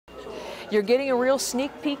You're getting a real sneak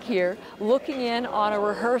peek here, looking in on a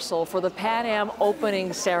rehearsal for the Pan Am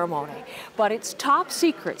opening ceremony. But it's top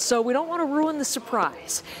secret, so we don't want to ruin the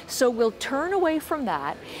surprise. So we'll turn away from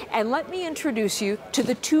that and let me introduce you to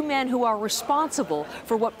the two men who are responsible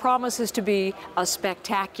for what promises to be a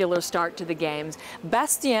spectacular start to the games.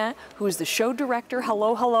 Bastien, who is the show director,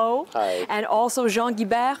 hello, hello. Hi. And also Jean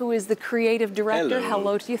Guibert, who is the creative director.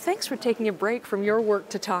 Hello to you. Thanks for taking a break from your work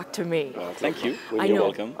to talk to me. Thank you. You're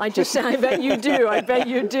welcome. I bet you do. I bet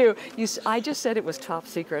you do. I just said it was top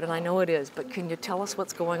secret, and I know it is, but can you tell us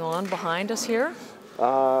what's going on behind us here?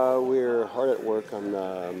 We're hard at work on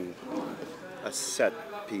a set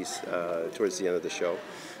piece towards the end of the show.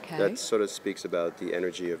 Okay. That sort of speaks about the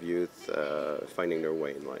energy of youth finding their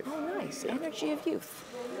way in life. Oh, nice. Yeah. Energy of youth.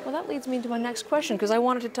 Well, that leads me to my next question, because I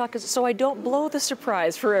wanted to talk, so I don't blow the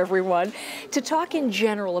surprise for everyone, to talk in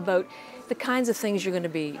general about the kinds of things you're going to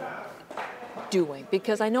be doing,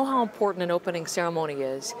 because I know how important an opening ceremony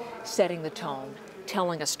is, setting the tone,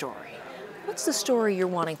 telling a story. What's the story you're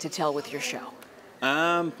wanting to tell with your show?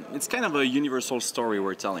 It's kind of a universal story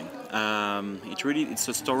we're telling. It's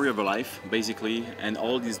a story of a life, basically, and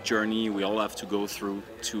all this journey we all have to go through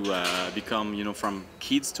to become, from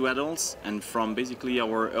kids to adults, and from basically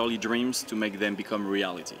our early dreams to make them become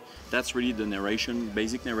reality. That's really the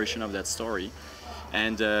basic narration of that story.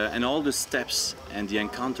 And all the steps and the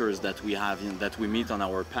encounters that we have, that we meet on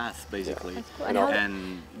our path, basically,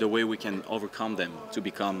 and the way we can overcome them to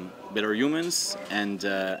become better humans and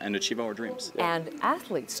achieve our dreams. And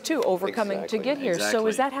athletes too, overcoming to get here. Exactly. So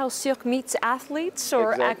is that how cirque meets athletes,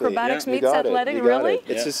 or acrobatics meets got athletics? It. Really?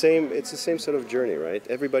 It's the same sort of journey, right?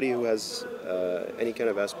 Everybody who has any kind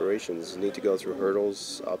of aspirations need to go through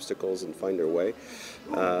hurdles, obstacles, and find their way.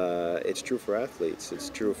 It's true for athletes. It's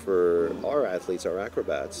true for our athletes, our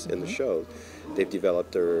acrobats in the show. They've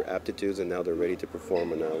developed their aptitudes, and now they're ready to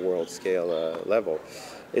perform on a world scale level.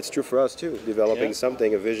 It's true for us too, developing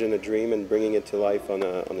something, a vision, a dream, and bringing it to life on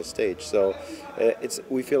a stage. So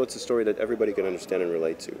we feel it's a story that everybody can understand and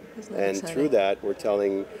relate to. And exciting? Through that, we're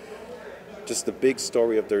telling just the big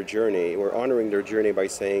story of their journey. We're honoring their journey by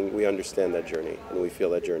saying we understand that journey and we feel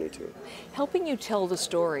that journey too. Helping you tell the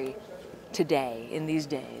story today, in these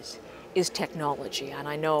days, is technology, and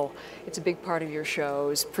I know it's a big part of your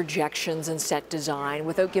shows, projections and set design.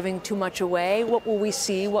 Without giving too much away, what will we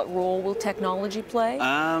see? What role will technology play?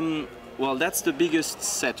 Well, that's the biggest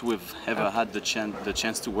set we've ever had the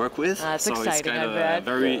chance to work with. That's so exciting, it's kind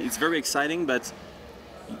of it's very exciting, but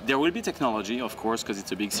there will be technology, of course, because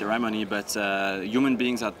it's a big ceremony, but human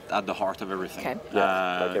beings at the heart of everything. Okay.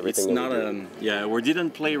 Like everything it's not we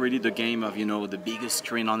didn't play really the game of, the biggest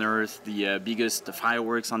screen on earth, the biggest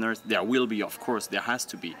fireworks on earth. There will be, of course, there has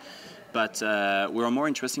to be. But we are more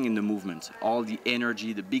interested in the movement, all the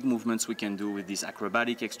energy, the big movements we can do with these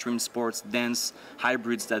acrobatic, extreme sports, dance,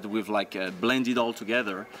 hybrids that we've blended all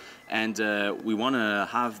together. And we want to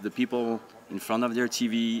have the people in front of their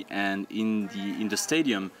TV and in the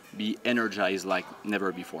stadium be energized like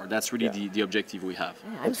never before. That's really the objective we have.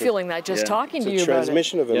 Yeah, I'm feeling that just talking to you about it. The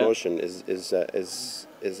transmission of emotion is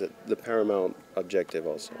the paramount objective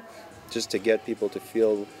also. Just to get people to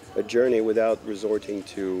feel a journey without resorting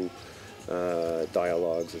to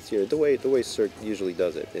dialogues. It's, the way Cirque usually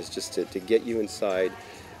does it is just to get you inside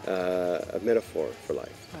a metaphor for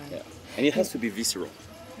life. Right. Yeah. And it has to be visceral.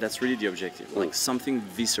 That's really the objective, like something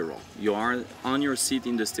visceral. You are on your seat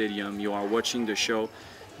in the stadium, you are watching the show,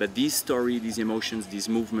 but these stories, these emotions, these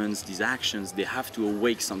movements, these actions, they have to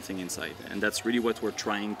awake something inside, and that's really what we're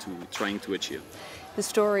trying to achieve. The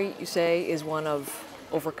story, you say, is one of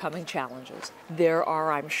overcoming challenges. There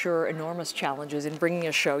are, I'm sure, enormous challenges in bringing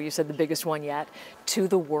a show, you said the biggest one yet, to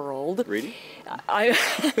the world. Really?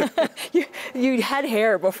 You had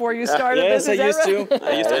hair before you started yes, this, is I used that right? to.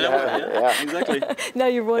 I used to have exactly. Now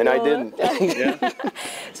you're one. And I didn't.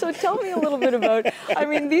 So tell me a little bit about,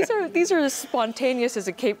 these are as spontaneous as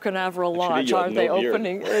a Cape Canaveral launch, aren't they?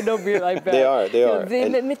 Opening, no beard, I bet. They are.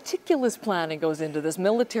 The meticulous planning goes into this,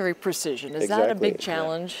 military precision. Is that a big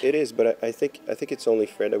challenge? It is, but I think it's only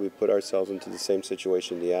fair that we put ourselves into the same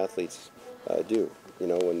situation the athletes do.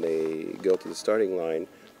 When they go to the starting line,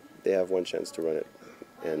 they have one chance to run it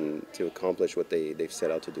and to accomplish what they've set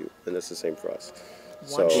out to do, and that's the same for us.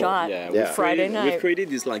 One shot, Friday night. We've created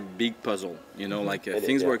this big puzzle,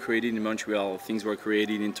 things were created in Montreal, things were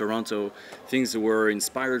created in Toronto, things were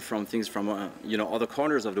inspired from things from other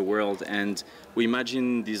corners of the world, and we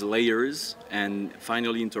imagine these layers, and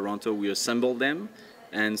finally in Toronto we assembled them,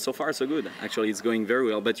 And so far, so good. Actually, it's going very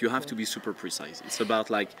well, but you have to be super precise. It's about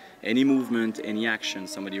like any movement, any action,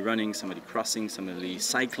 somebody running, somebody crossing, somebody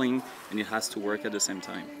cycling, and it has to work at the same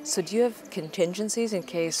time. So do you have contingencies in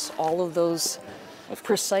case all of those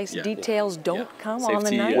precise details don't come on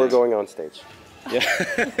the night? We're going on stage. Yeah.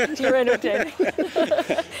 You're entertaining.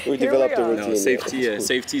 We developed a routine. No,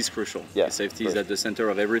 safety is crucial. Yeah, safety is at the center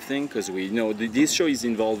of everything, because we know this show is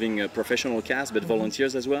involving a professional cast, but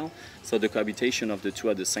volunteers as well. So the cohabitation of the two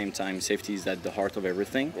at the same time, safety is at the heart of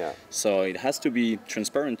everything. Yeah. So it has to be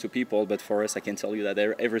transparent to people, but for us, I can tell you that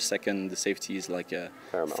every second the safety is like a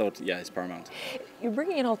thought. Yeah, it's paramount. You're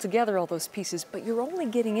bringing it all together, all those pieces, but you're only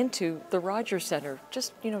getting into the Rogers Center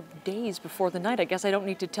just, days before the night. I guess I don't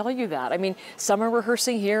need to tell you that. I mean, some are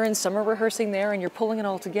rehearsing here and some are rehearsing there, and you're pulling it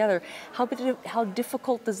all together. How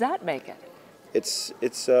difficult does that make it?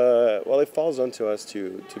 Well, it falls onto us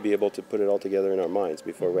to be able to put it all together in our minds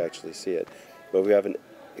before we actually see it. But we have an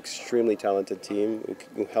extremely talented team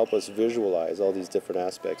who help us visualize all these different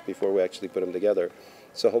aspects before we actually put them together.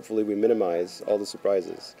 So hopefully we minimize all the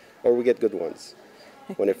surprises, or we get good ones.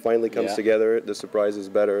 When it finally comes together, the surprise is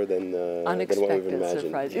better than what we even imagined.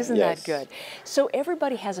 Surprise. Isn't that good? So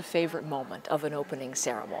everybody has a favorite moment of an opening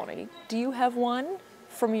ceremony. Do you have one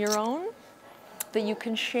from your own that you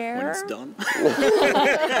can share? When it's done.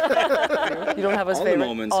 You don't have a favorite?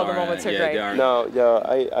 All the moments are great. No,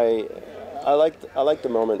 I like the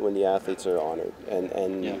moment when the athletes are honored,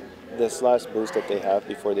 and this last boost that they have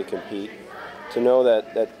before they compete. To know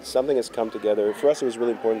that something has come together. For us, it was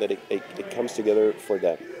really important that it comes together for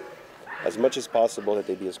them. As much as possible, that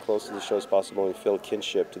they be as close to the show as possible and feel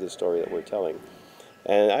kinship to the story that we're telling.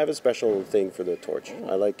 And I have a special thing for the torch.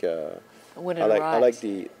 I like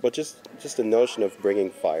just the notion of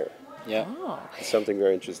bringing fire. Yeah. Oh. It's something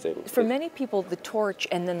very interesting. For many people, the torch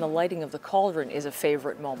and then the lighting of the cauldron is a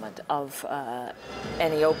favorite moment of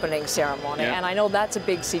any opening ceremony. Yeah. And I know that's a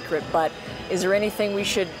big secret, but is there anything we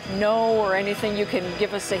should know or anything you can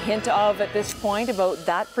give us a hint of at this point about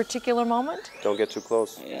that particular moment? Don't get too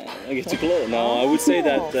close. Yeah, don't get too close. No, I would say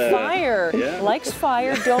that... fire. Likes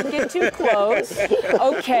fire, don't get too close.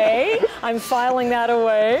 Okay, I'm filing that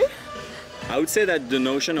away. I would say that the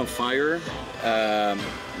notion of fire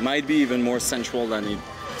might be even more central than it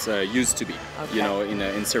used to be,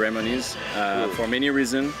 in ceremonies, for many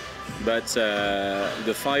reasons. But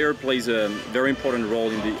the fire plays a very important role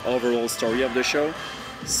in the overall story of the show.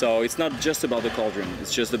 So it's not just about the cauldron,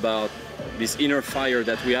 it's just about this inner fire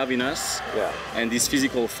that we have in us, and this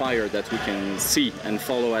physical fire that we can see and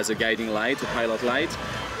follow as a guiding light, a pilot light.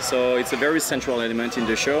 So it's a very central element in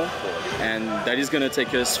the show, and that is going to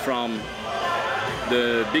take us from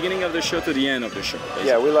the beginning of the show to the end of the show. Basically.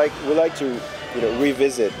 Yeah, we like to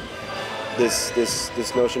revisit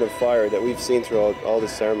this notion of fire that we've seen throughout all the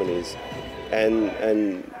ceremonies,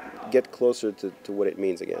 and get closer to what it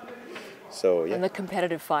means again. So And the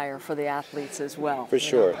competitive fire for the athletes as well. For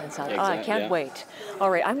sure. Exactly, I can't wait. All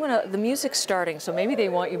right, the music's starting, so maybe they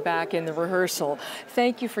want you back in the rehearsal.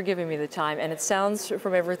 Thank you for giving me the time, and it sounds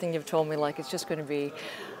from everything you've told me like it's just going to be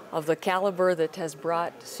of the caliber that has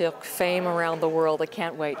brought Cirque fame around the world. I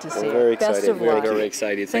can't wait to see it. Very Best excited. of luck. Very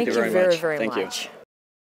excited. Thank you very much. Very Thank much. You.